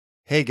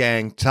Hey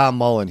gang, Tom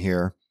Mullen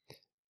here.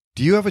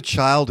 Do you have a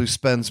child who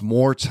spends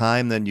more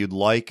time than you'd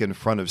like in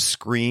front of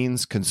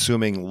screens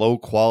consuming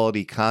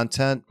low-quality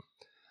content?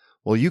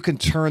 Well, you can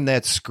turn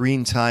that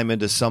screen time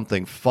into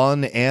something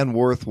fun and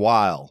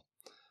worthwhile.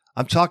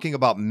 I'm talking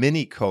about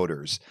Mini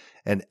Coders,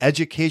 an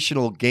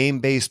educational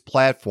game-based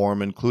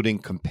platform including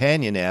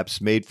companion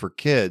apps made for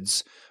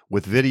kids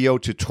with video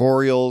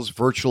tutorials,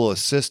 virtual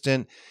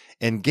assistant,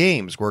 and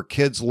games where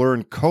kids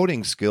learn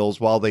coding skills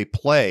while they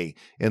play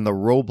in the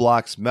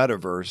Roblox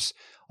metaverse,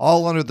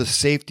 all under the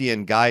safety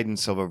and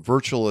guidance of a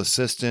virtual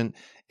assistant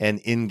and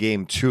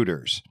in-game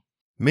tutors.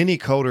 Mini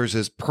Coders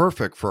is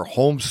perfect for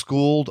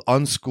homeschooled,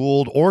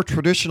 unschooled, or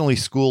traditionally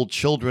schooled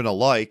children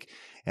alike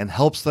and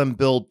helps them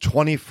build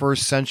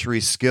 21st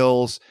century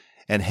skills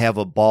and have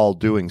a ball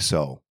doing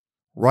so.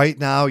 Right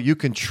now, you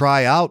can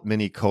try out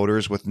Mini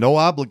Coders with no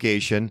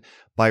obligation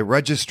by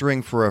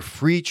registering for a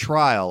free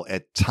trial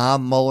at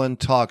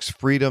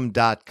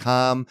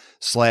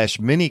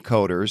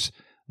tommullentalksfreedom.com/minicoders.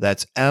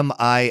 That's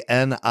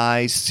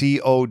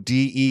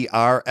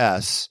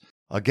MINICODERS.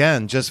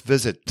 Again, just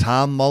visit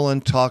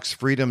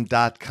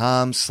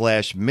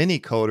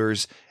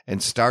tommullentalksfreedom.com/minicoders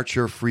and start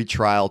your free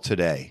trial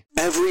today.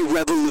 Every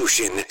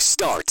revolution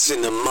starts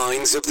in the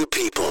minds of the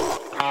people.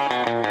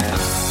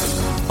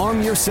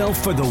 Arm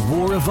yourself for the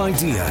war of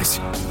ideas.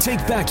 Take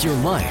back your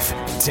life.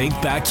 Take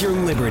back your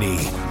liberty.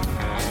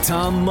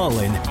 Tom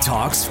Mullen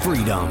Talks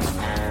Freedom.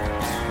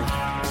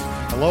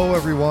 Hello,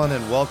 everyone,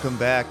 and welcome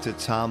back to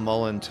Tom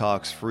Mullen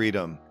Talks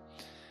Freedom.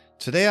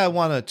 Today, I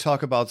want to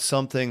talk about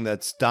something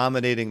that's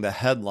dominating the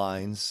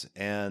headlines,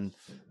 and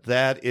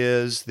that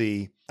is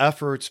the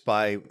efforts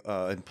by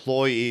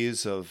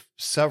employees of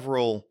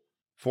several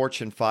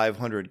Fortune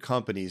 500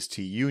 companies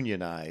to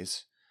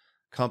unionize,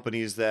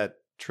 companies that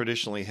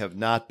traditionally have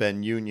not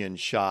been union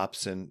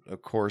shops, and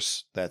of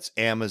course, that's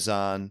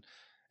Amazon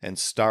and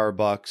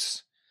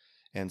Starbucks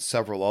and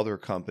several other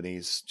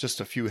companies.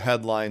 Just a few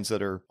headlines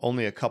that are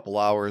only a couple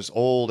hours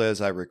old as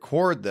I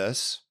record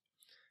this.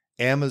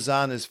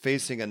 Amazon is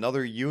facing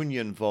another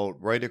union vote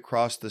right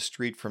across the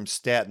street from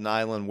Staten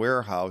Island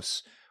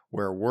warehouse,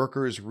 where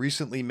workers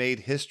recently made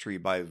history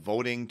by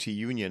voting to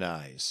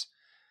unionize.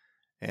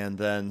 And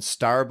then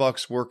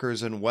Starbucks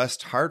workers in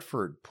West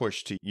Hartford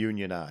push to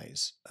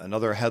unionize.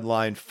 Another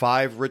headline,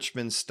 5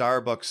 Richmond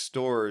Starbucks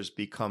stores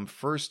become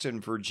first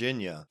in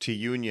Virginia to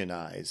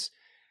unionize.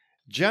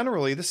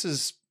 Generally, this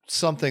is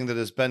something that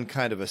has been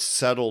kind of a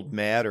settled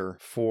matter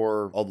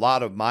for a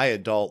lot of my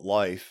adult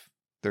life.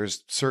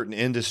 There's certain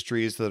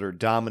industries that are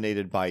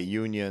dominated by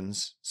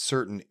unions,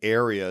 certain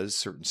areas,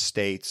 certain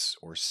states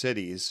or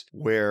cities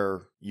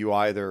where you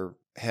either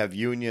have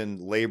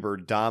union labor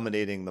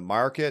dominating the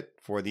market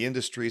for the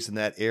industries in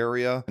that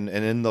area. And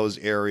in those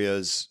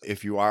areas,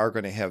 if you are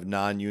going to have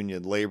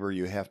non-union labor,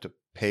 you have to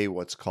pay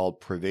what's called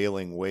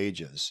prevailing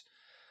wages.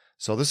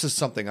 So this is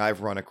something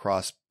I've run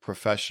across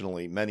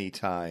professionally many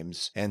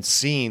times and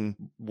seen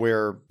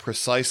where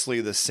precisely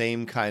the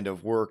same kind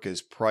of work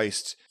is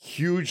priced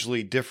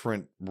hugely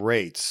different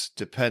rates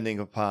depending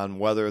upon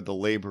whether the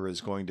labor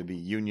is going to be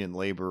union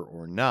labor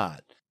or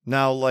not.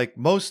 Now, like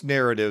most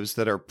narratives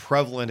that are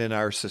prevalent in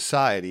our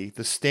society,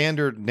 the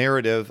standard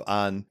narrative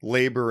on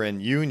labor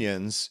and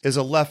unions is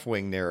a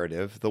left-wing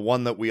narrative, the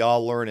one that we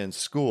all learn in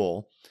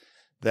school,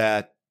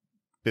 that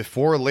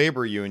before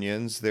labor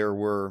unions, there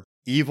were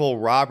evil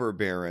robber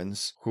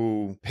barons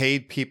who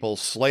paid people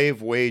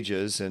slave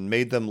wages and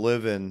made them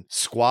live in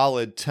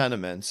squalid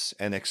tenements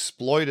and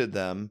exploited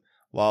them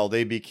while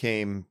they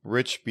became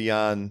rich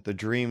beyond the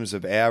dreams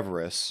of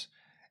avarice.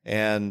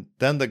 And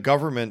then the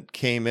government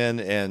came in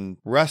and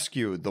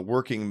rescued the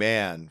working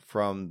man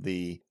from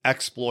the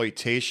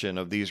exploitation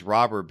of these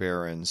robber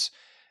barons.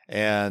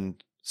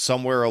 And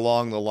somewhere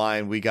along the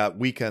line, we got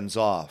weekends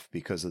off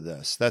because of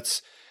this.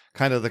 That's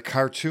kind of the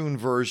cartoon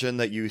version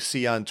that you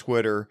see on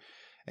Twitter.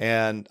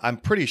 And I'm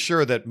pretty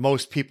sure that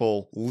most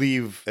people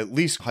leave at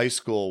least high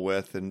school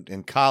with, and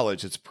in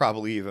college, it's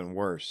probably even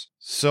worse.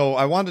 So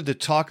I wanted to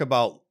talk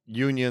about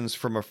unions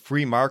from a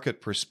free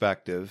market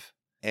perspective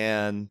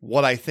and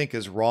what I think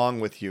is wrong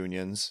with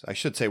unions. I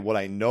should say what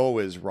I know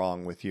is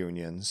wrong with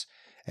unions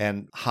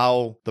and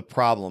how the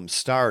problem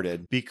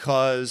started,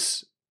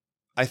 because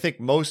I think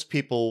most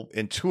people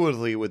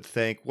intuitively would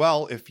think,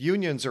 well, if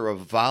unions are a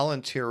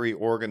voluntary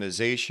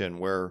organization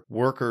where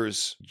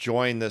workers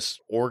join this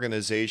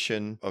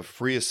organization of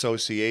free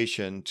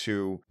association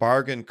to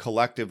bargain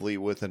collectively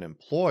with an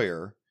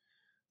employer,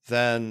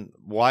 then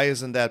why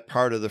isn't that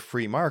part of the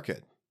free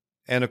market?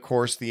 And of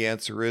course, the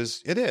answer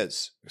is it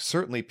is.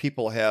 Certainly,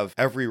 people have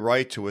every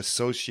right to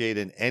associate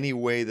in any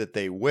way that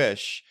they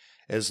wish,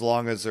 as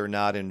long as they're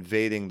not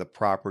invading the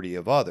property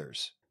of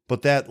others.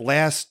 But that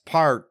last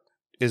part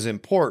is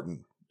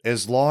important,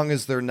 as long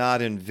as they're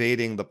not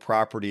invading the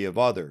property of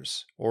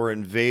others or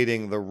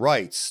invading the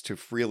rights to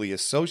freely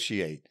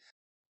associate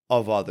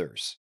of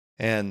others.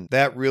 And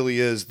that really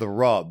is the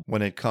rub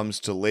when it comes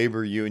to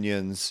labor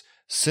unions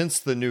since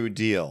the New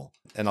Deal.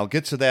 And I'll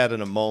get to that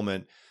in a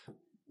moment.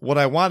 What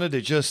I wanted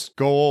to just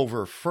go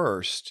over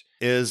first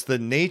is the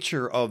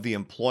nature of the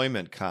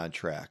employment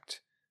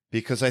contract,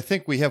 because I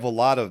think we have a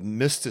lot of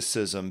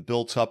mysticism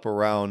built up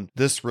around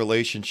this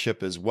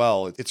relationship as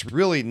well. It's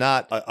really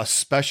not a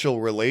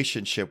special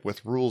relationship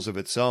with rules of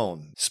its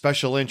own.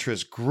 Special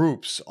interest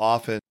groups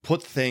often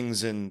put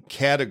things in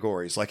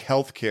categories like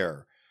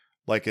healthcare,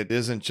 like it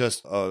isn't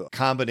just a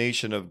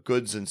combination of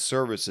goods and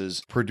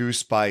services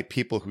produced by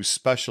people who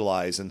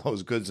specialize in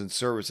those goods and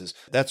services.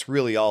 That's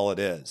really all it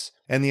is.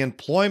 And the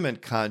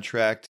employment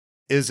contract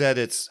is at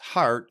its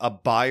heart a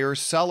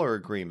buyer-seller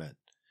agreement.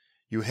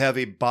 You have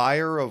a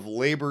buyer of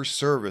labor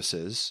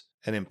services,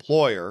 an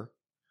employer,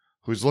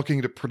 who's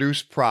looking to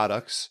produce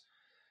products.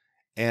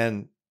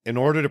 And in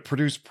order to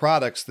produce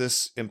products,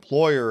 this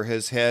employer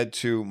has had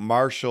to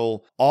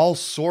marshal all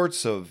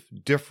sorts of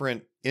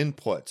different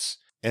inputs,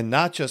 and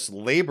not just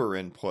labor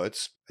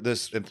inputs.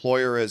 This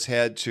employer has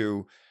had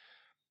to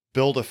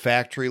build a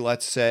factory,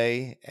 let's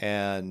say,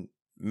 and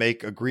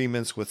make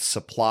agreements with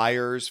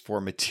suppliers for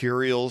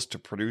materials to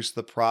produce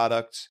the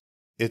product.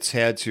 It's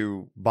had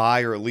to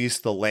buy or lease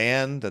the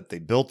land that they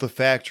built the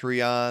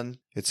factory on.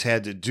 It's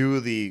had to do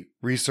the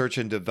research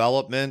and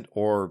development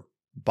or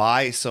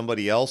buy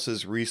somebody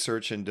else's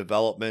research and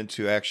development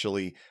to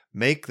actually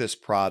make this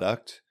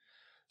product.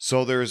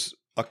 So there's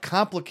a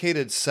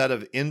complicated set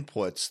of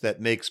inputs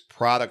that makes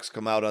products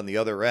come out on the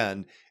other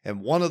end.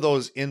 And one of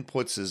those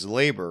inputs is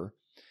labor.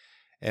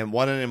 And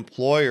when an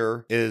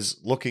employer is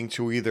looking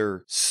to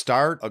either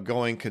start a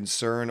going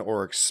concern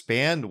or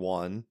expand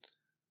one,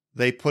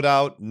 they put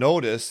out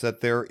notice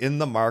that they're in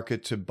the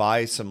market to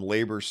buy some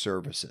labor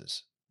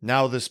services.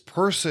 Now, this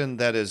person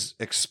that is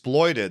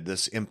exploited,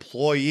 this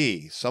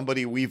employee,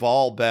 somebody we've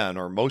all been,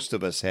 or most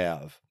of us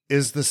have,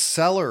 is the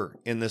seller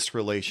in this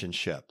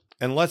relationship.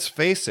 And let's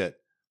face it,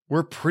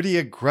 we're pretty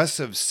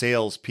aggressive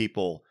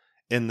salespeople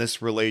in this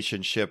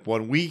relationship.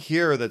 When we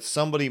hear that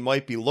somebody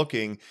might be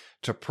looking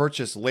to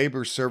purchase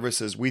labor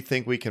services we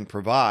think we can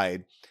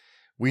provide,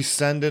 we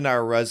send in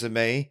our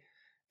resume,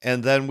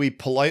 and then we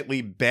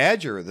politely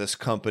badger this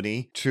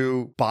company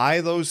to buy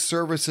those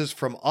services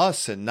from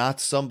us and not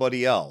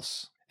somebody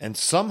else. And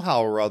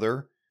somehow or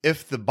other,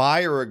 if the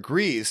buyer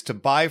agrees to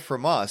buy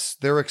from us,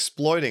 they're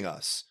exploiting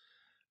us,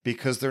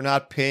 because they're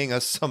not paying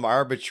us some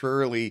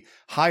arbitrarily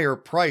higher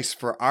price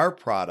for our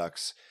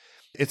products.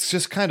 It's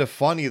just kind of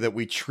funny that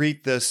we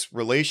treat this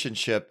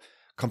relationship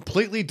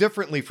completely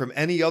differently from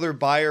any other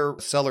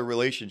buyer-seller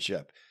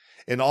relationship.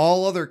 In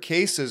all other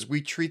cases,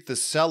 we treat the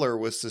seller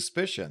with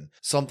suspicion,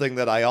 something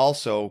that I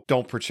also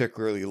don't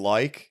particularly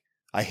like.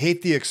 I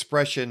hate the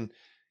expression,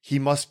 he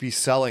must be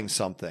selling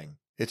something.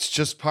 It's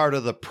just part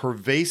of the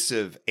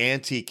pervasive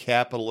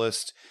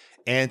anti-capitalist,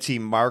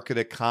 anti-market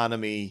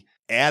economy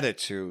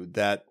attitude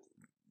that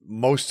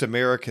most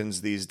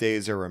Americans these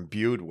days are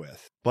imbued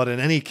with. But in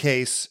any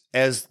case,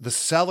 as the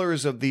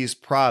sellers of these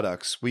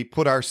products, we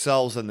put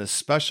ourselves in this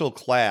special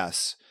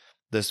class,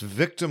 this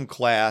victim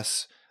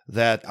class,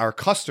 that our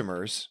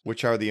customers,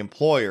 which are the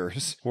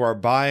employers who are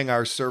buying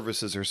our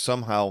services, are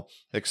somehow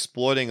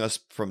exploiting us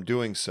from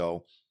doing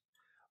so.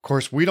 Of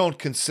course, we don't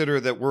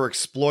consider that we're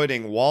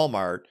exploiting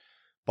Walmart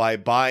by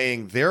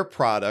buying their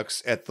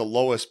products at the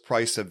lowest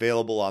price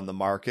available on the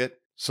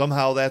market.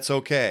 Somehow that's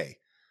okay.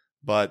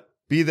 But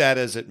be that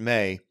as it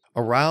may,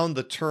 around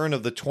the turn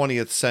of the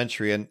 20th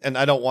century, and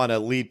I don't want to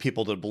lead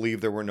people to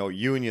believe there were no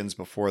unions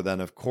before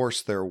then, of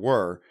course there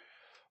were,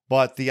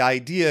 but the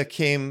idea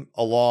came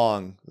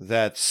along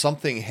that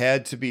something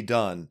had to be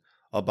done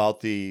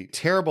about the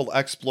terrible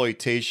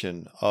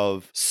exploitation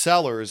of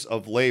sellers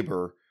of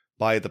labor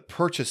by the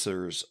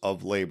purchasers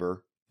of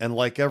labor. And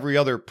like every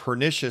other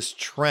pernicious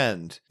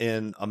trend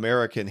in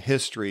American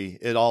history,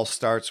 it all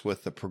starts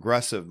with the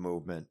progressive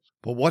movement.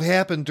 But what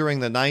happened during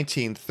the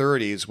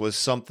 1930s was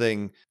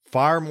something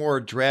far more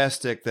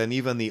drastic than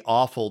even the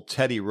awful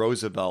Teddy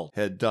Roosevelt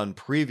had done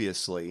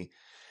previously.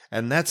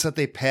 And that's that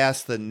they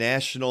passed the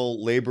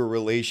National Labor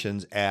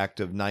Relations Act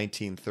of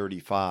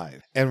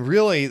 1935. And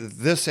really,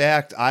 this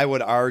act, I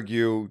would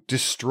argue,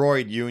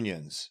 destroyed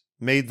unions,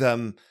 made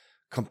them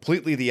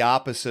completely the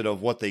opposite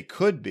of what they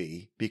could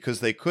be, because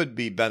they could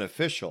be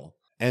beneficial,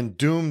 and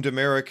doomed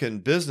American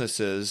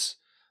businesses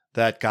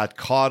that got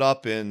caught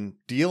up in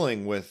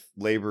dealing with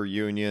labor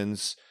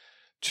unions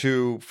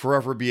to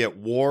forever be at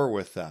war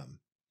with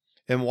them.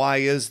 And why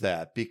is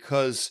that?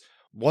 Because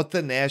what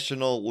the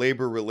National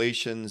Labor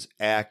Relations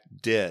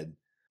Act did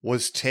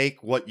was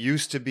take what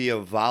used to be a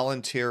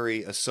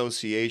voluntary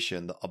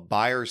association, a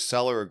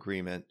buyer-seller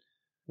agreement,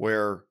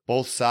 where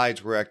both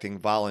sides were acting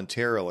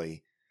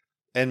voluntarily,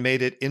 and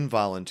made it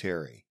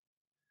involuntary.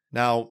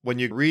 Now, when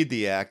you read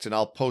the act, and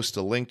I'll post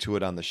a link to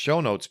it on the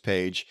show notes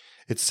page,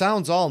 it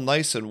sounds all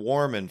nice and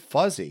warm and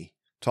fuzzy,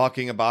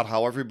 talking about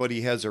how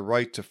everybody has a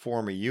right to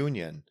form a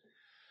union.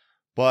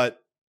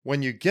 But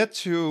when you get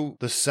to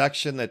the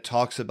section that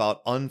talks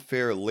about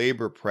unfair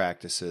labor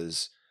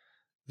practices,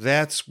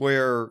 that's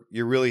where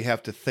you really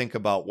have to think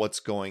about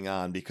what's going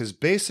on, because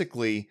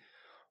basically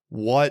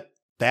what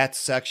that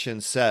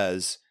section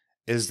says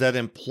is that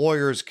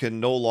employers can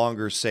no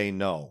longer say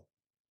no.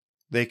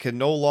 They can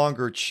no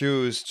longer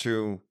choose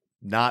to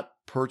not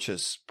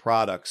purchase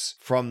products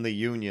from the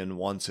union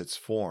once it's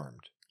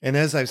formed. And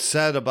as I've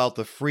said about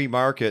the free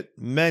market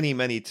many,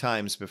 many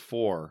times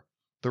before,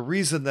 the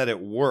reason that it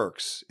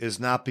works is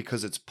not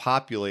because it's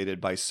populated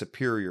by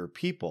superior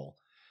people.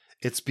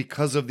 It's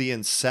because of the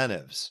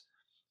incentives.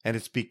 And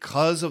it's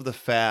because of the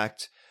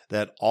fact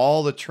that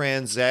all the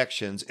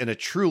transactions in a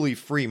truly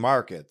free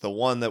market, the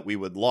one that we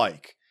would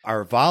like,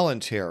 are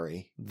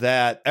voluntary,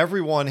 that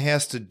everyone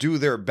has to do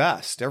their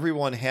best.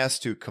 Everyone has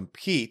to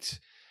compete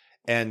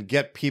and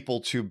get people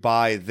to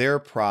buy their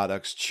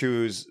products,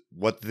 choose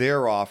what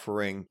they're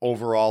offering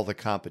over all the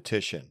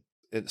competition.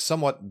 It's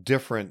somewhat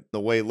different the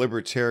way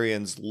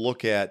libertarians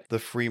look at the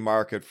free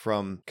market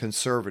from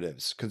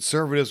conservatives.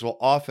 Conservatives will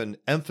often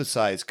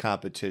emphasize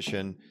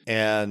competition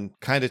and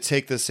kind of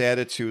take this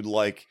attitude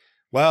like,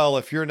 well,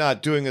 if you're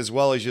not doing as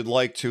well as you'd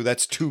like to,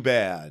 that's too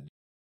bad.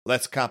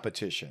 That's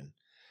competition.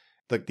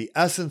 The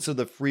essence of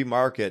the free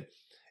market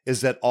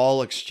is that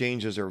all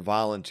exchanges are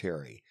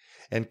voluntary.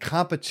 And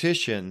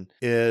competition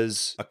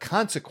is a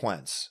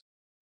consequence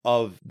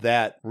of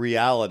that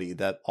reality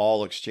that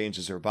all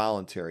exchanges are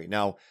voluntary.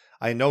 Now,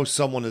 I know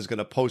someone is going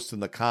to post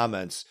in the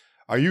comments,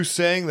 are you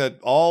saying that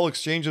all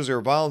exchanges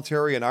are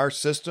voluntary in our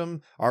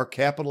system, our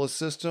capitalist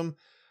system?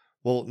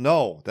 Well,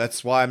 no,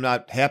 that's why I'm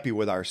not happy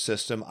with our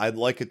system. I'd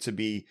like it to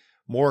be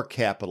more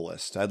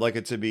capitalist. I'd like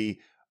it to be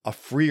a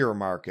freer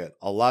market,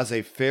 a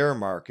laissez-faire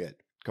market.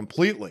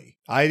 Completely.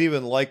 I'd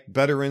even like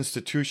better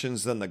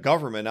institutions than the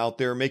government out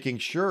there making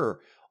sure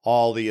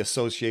all the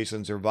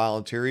associations are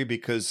voluntary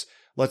because,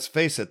 let's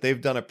face it,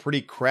 they've done a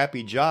pretty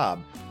crappy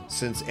job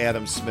since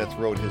Adam Smith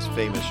wrote his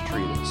famous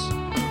treatise.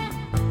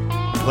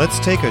 Let's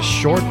take a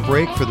short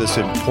break for this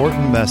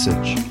important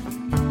message.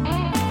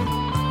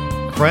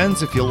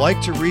 Friends, if you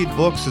like to read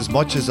books as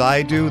much as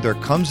I do, there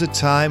comes a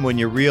time when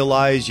you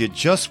realize you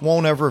just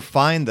won't ever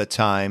find the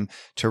time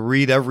to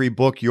read every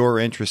book you're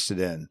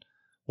interested in.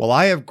 Well,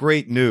 I have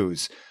great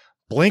news.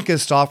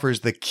 Blinkist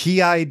offers the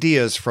key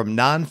ideas from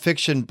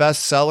nonfiction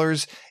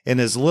bestsellers in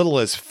as little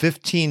as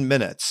 15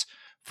 minutes.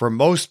 For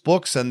most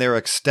books and their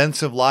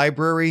extensive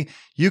library,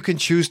 you can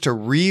choose to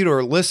read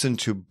or listen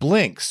to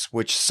blinks,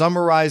 which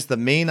summarize the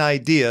main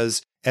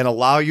ideas and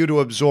allow you to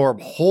absorb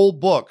whole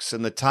books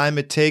in the time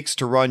it takes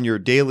to run your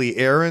daily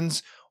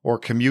errands or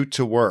commute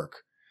to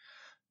work.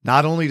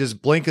 Not only does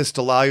Blinkist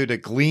allow you to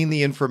glean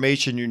the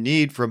information you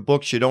need from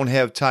books you don't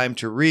have time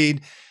to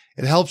read,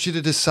 it helps you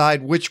to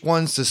decide which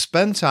ones to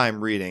spend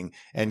time reading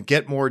and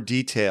get more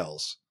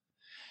details.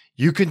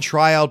 You can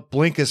try out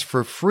Blinkist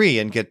for free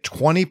and get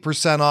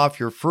 20%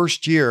 off your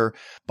first year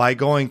by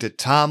going to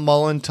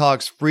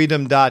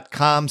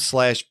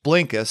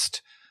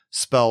TomMullenTalksFreedom.com/Blinkist,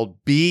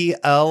 spelled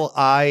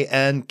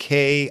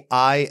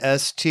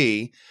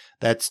BLINKIST.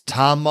 That's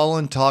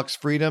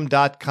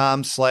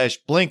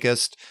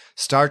TomMullenTalksFreedom.com/Blinkist.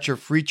 Start your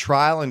free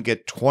trial and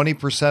get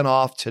 20%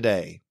 off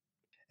today.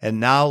 And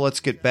now let's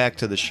get back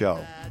to the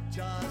show.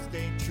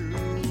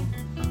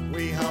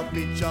 We help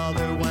each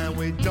other when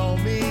we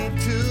don't mean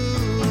to.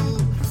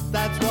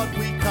 That's what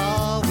we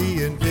call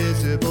the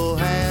invisible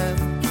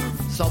hand.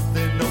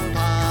 Something no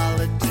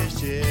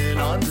politician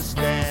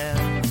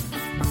understands.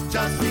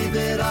 Just leave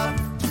it up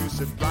to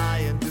supply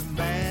and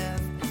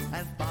demand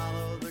and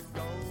follow the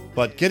goal.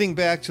 But getting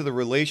back to the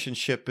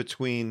relationship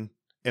between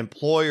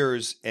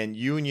employers and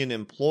union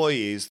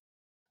employees,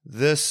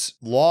 this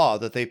law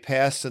that they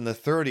passed in the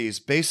 30s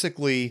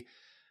basically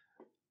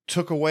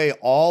took away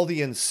all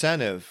the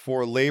incentive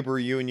for labor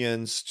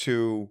unions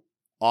to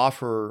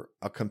offer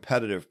a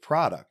competitive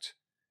product.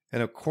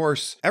 And of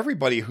course,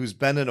 everybody who's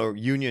been in a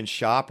union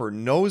shop or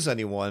knows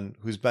anyone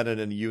who's been in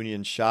a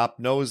union shop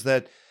knows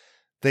that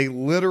they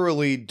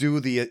literally do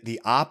the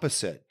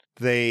opposite.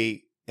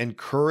 They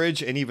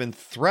encourage and even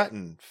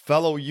threaten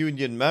fellow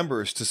union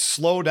members to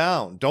slow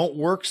down, don't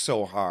work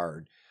so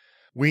hard.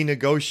 We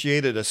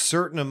negotiated a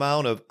certain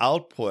amount of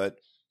output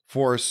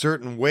for a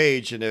certain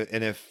wage, and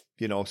if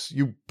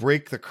you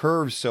break the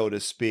curve, so to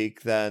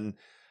speak, then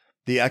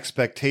the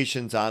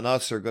expectations on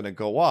us are going to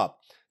go up.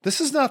 This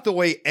is not the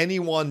way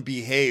anyone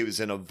behaves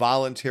in a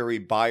voluntary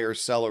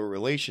buyer-seller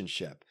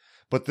relationship,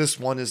 but this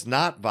one is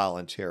not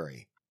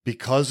voluntary.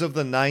 Because of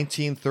the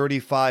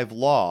 1935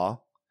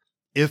 law,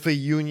 if a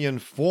union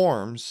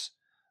forms,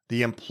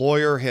 the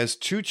employer has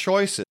two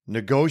choices: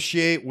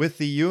 negotiate with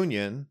the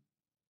union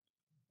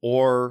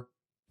or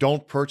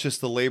don't purchase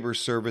the labor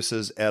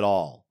services at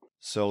all.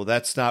 So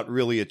that's not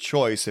really a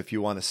choice if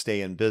you want to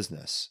stay in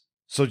business.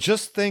 So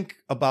just think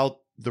about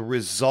the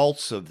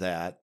results of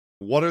that.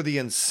 What are the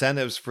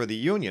incentives for the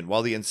union?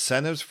 Well, the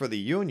incentives for the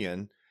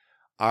union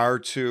are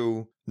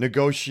to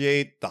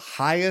negotiate the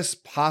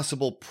highest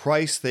possible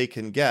price they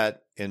can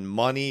get in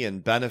money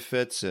and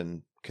benefits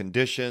and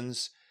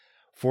conditions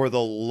for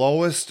the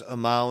lowest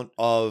amount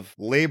of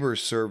labor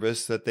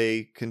service that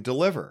they can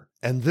deliver.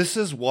 And this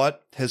is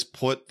what has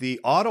put the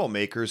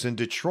automakers in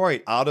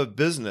Detroit out of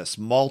business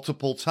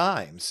multiple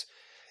times,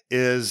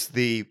 is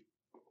the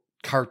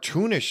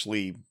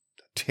cartoonishly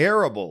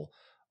terrible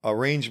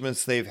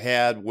arrangements they've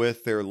had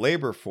with their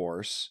labor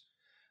force,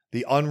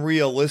 the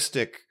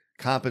unrealistic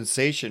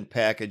compensation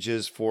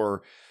packages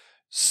for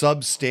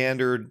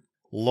substandard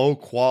low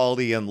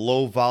quality and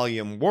low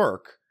volume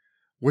work,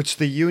 which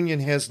the union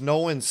has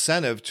no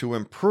incentive to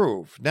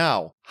improve.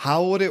 Now,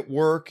 how would it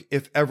work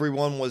if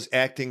everyone was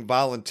acting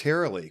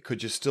voluntarily?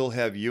 Could you still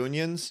have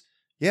unions?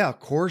 Yeah, of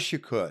course you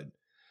could.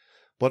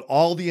 But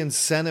all the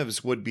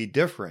incentives would be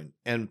different.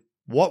 And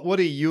what would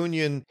a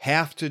union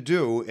have to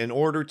do in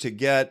order to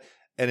get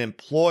an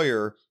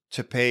employer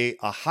to pay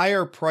a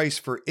higher price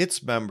for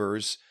its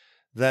members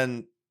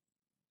than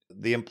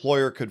the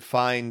employer could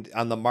find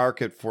on the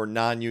market for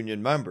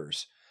non-union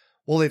members?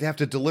 Well, they'd have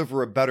to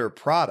deliver a better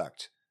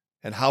product.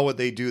 And how would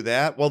they do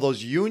that? Well,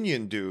 those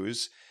union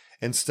dues,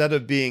 instead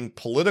of being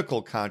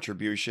political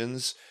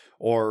contributions,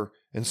 or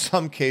in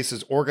some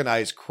cases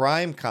organized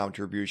crime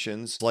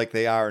contributions like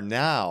they are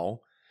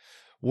now,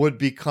 would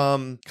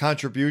become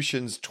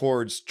contributions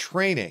towards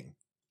training,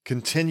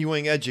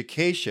 continuing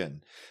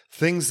education,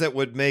 things that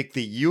would make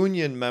the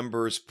union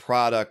members'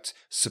 product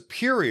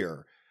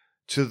superior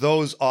to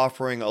those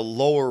offering a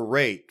lower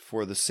rate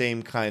for the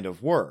same kind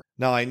of work.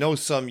 Now, I know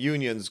some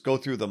unions go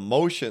through the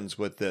motions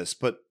with this,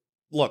 but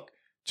look,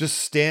 just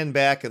stand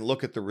back and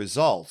look at the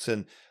results.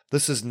 And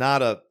this is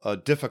not a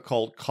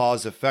difficult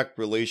cause-effect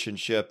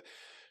relationship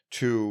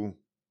to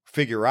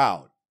figure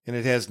out. And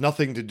it has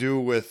nothing to do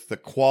with the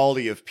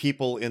quality of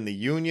people in the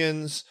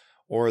unions,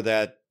 or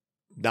that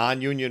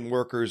non-union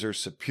workers are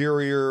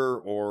superior,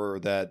 or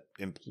that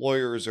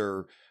employers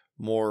are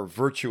more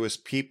virtuous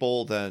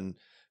people than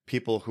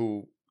people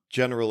who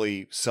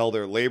generally sell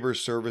their labor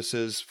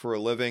services for a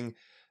living.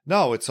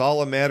 No, it's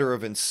all a matter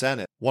of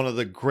incentive. One of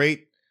the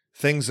great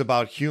things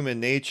about human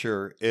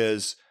nature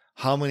is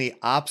how many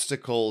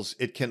obstacles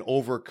it can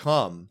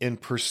overcome in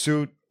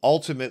pursuit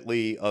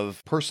ultimately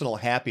of personal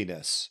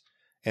happiness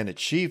and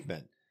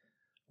achievement.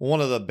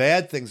 One of the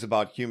bad things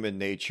about human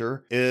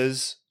nature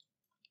is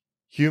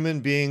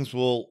human beings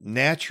will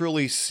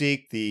naturally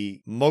seek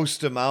the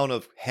most amount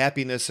of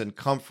happiness and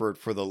comfort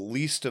for the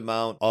least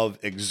amount of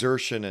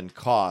exertion and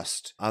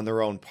cost on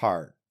their own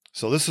part.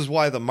 So this is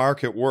why the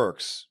market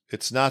works.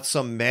 It's not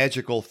some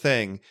magical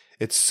thing.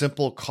 It's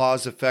simple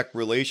cause-effect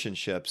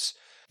relationships.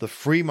 The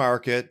free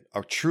market,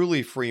 a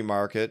truly free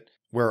market,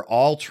 where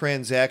all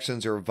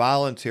transactions are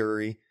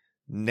voluntary,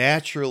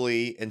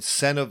 naturally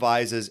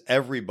incentivizes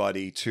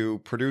everybody to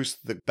produce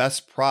the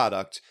best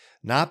product,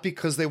 not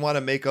because they want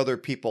to make other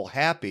people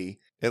happy,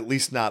 at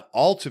least not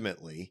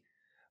ultimately,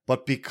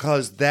 but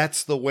because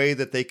that's the way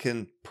that they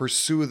can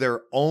pursue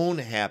their own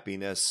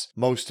happiness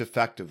most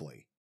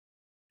effectively.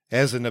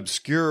 As an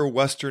obscure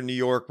Western New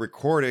York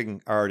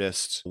recording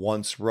artist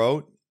once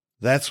wrote,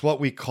 "That's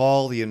what we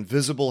call the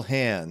invisible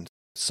hand,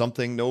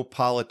 something no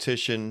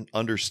politician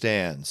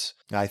understands."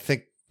 I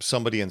think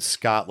somebody in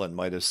Scotland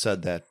might have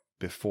said that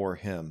before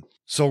him.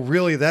 So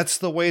really, that's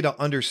the way to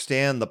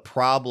understand the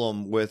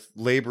problem with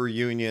labor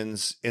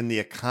unions in the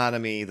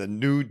economy, the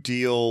New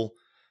Deal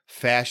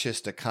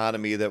fascist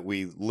economy that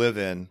we live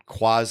in,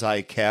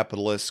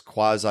 quasi-capitalist,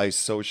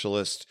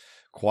 quasi-socialist,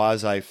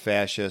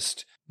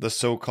 quasi-fascist, the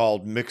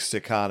so-called mixed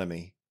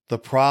economy. The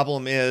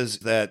problem is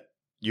that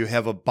you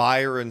have a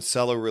buyer and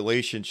seller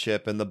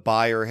relationship, and the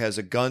buyer has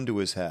a gun to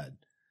his head.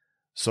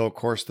 So, of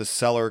course, the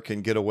seller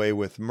can get away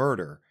with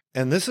murder.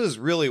 And this is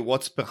really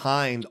what's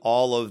behind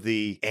all of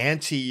the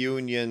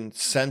anti-union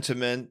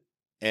sentiment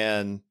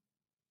and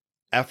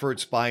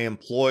efforts by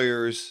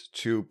employers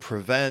to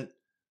prevent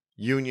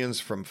unions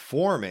from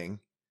forming,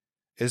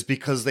 is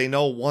because they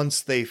know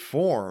once they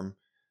form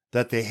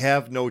that they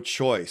have no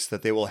choice,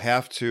 that they will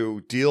have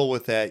to deal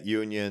with that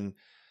union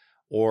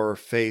or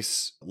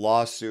face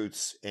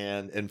lawsuits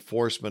and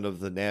enforcement of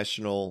the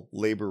National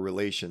Labor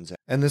Relations Act.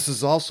 And this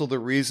is also the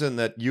reason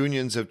that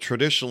unions have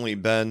traditionally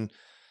been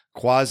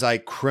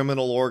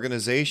quasi-criminal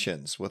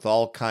organizations with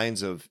all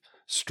kinds of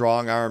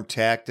strong-arm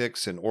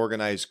tactics and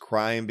organized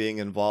crime being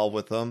involved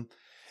with them.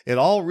 It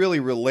all really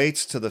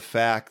relates to the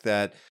fact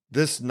that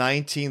this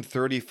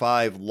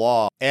 1935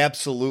 law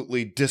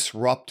absolutely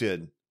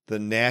disrupted the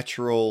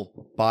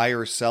natural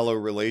buyer-seller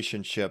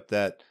relationship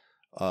that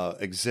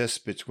exists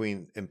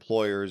between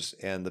employers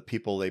and the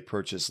people they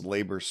purchase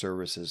labor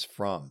services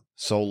from.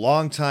 So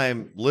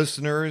longtime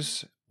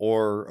listeners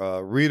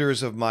or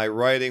readers of my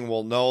writing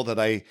will know that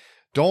I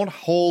don't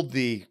hold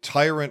the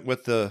tyrant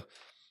with the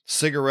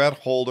cigarette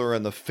holder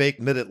and the fake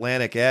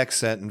mid-Atlantic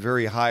accent in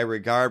very high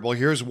regard. Well,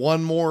 here's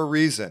one more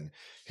reason.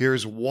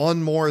 Here's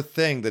one more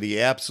thing that he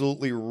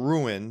absolutely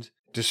ruined,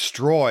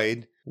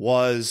 destroyed,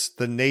 was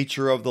the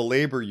nature of the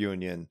labor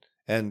union,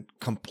 and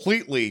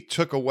completely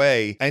took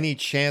away any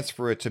chance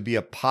for it to be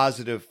a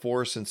positive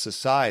force in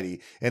society.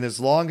 And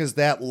as long as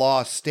that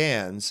law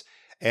stands,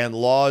 and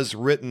laws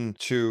written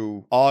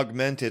to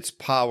augment its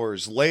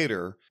powers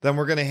later, then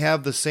we're going to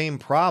have the same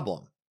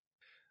problem.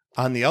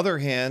 On the other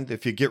hand,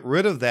 if you get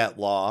rid of that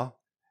law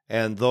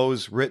and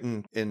those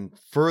written in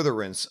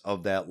furtherance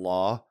of that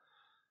law,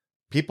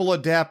 people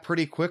adapt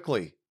pretty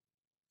quickly.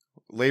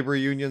 Labor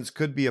unions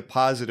could be a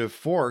positive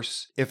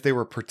force if they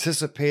were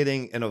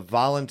participating in a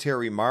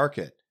voluntary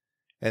market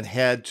and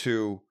had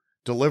to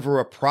deliver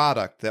a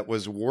product that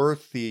was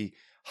worth the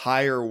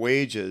higher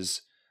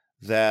wages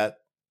that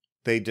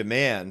they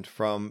demand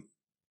from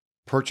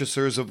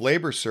purchasers of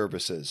labor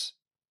services.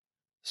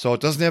 So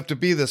it doesn't have to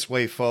be this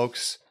way,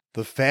 folks.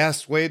 The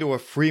fast way to a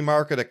free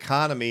market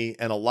economy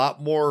and a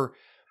lot more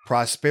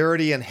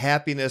prosperity and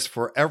happiness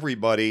for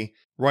everybody,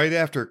 right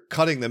after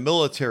cutting the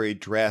military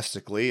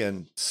drastically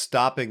and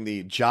stopping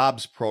the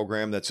jobs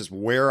program that's just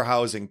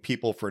warehousing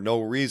people for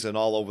no reason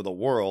all over the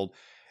world.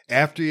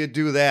 After you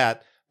do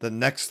that, the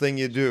next thing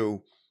you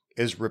do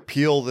is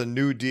repeal the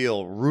New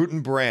Deal, root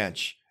and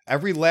branch,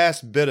 every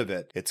last bit of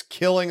it. It's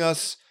killing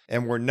us,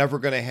 and we're never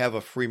going to have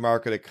a free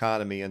market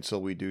economy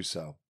until we do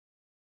so.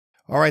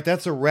 All right,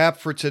 that's a wrap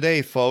for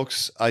today,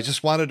 folks. I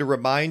just wanted to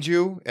remind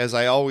you, as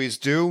I always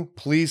do,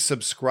 please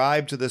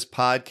subscribe to this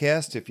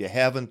podcast if you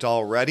haven't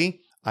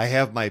already. I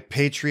have my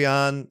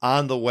Patreon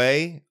on the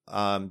way.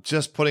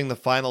 Just putting the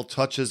final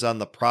touches on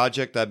the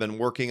project I've been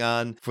working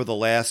on for the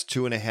last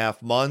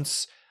 2.5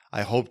 months.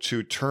 I hope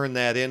to turn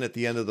that in at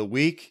the end of the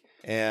week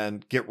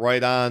and get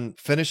right on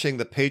finishing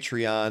the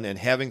Patreon and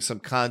having some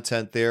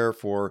content there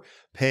for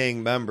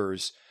paying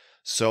members.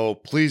 So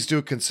please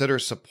do consider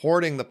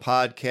supporting the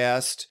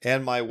podcast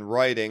and my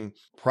writing,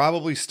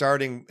 probably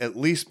starting at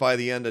least by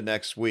the end of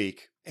next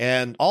week.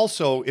 And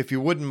also, if you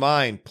wouldn't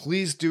mind,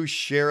 please do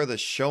share the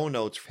show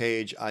notes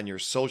page on your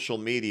social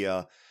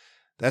media.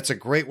 That's a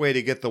great way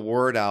to get the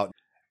word out.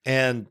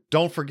 And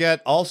don't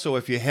forget also,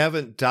 if you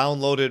haven't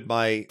downloaded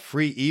my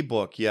free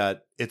ebook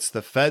yet, It's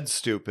the Fed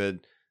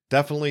Stupid,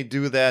 definitely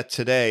do that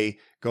today.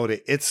 Go to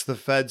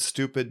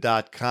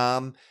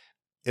itsthefedstupid.com.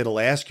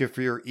 It'll ask you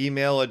for your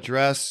email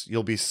address.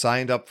 You'll be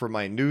signed up for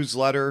my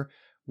newsletter,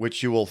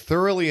 which you will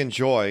thoroughly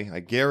enjoy.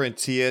 I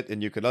guarantee it,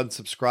 and you can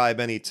unsubscribe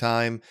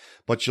anytime,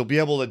 but you'll be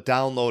able to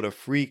download a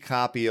free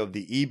copy of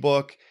the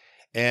ebook.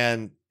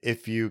 And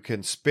if you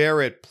can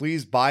spare it,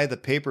 please buy the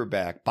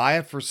paperback. Buy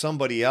it for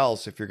somebody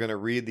else if you're going to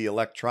read the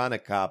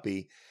electronic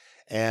copy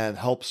and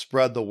help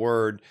spread the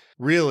word.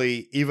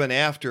 Really, even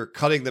after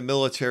cutting the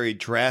military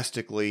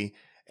drastically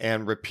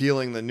and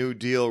repealing the New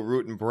Deal,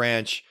 root and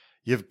branch,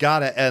 you've got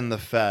to end the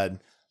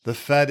Fed. The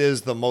Fed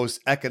is the most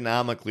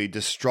economically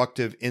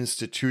destructive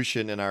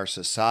institution in our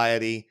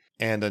society.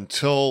 And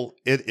until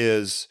it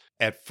is,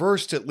 at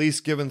first, at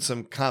least given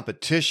some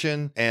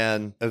competition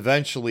and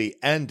eventually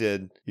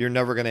ended, you're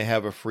never going to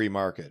have a free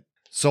market.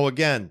 So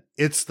again,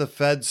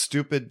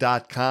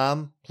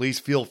 itsthefedstupid.com. Please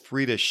feel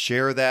free to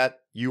share that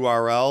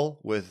URL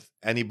with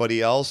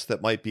anybody else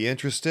that might be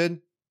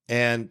interested.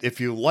 And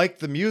if you like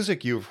the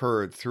music you've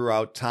heard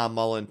throughout Tom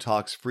Mullen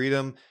Talks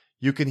Freedom,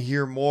 you can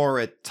hear more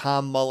at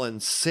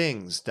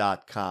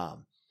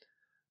TomMullenSings.com.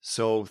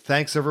 So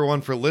thanks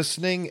everyone for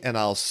listening, and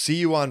I'll see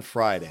you on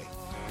Friday.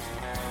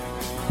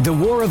 The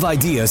war of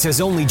ideas has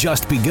only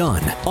just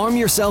begun. Arm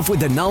yourself with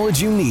the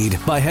knowledge you need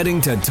by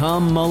heading to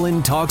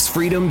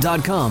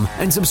TomMullenTalksFreedom.com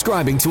and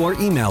subscribing to our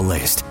email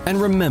list.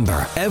 And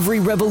remember, every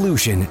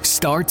revolution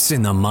starts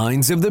in the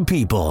minds of the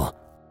people.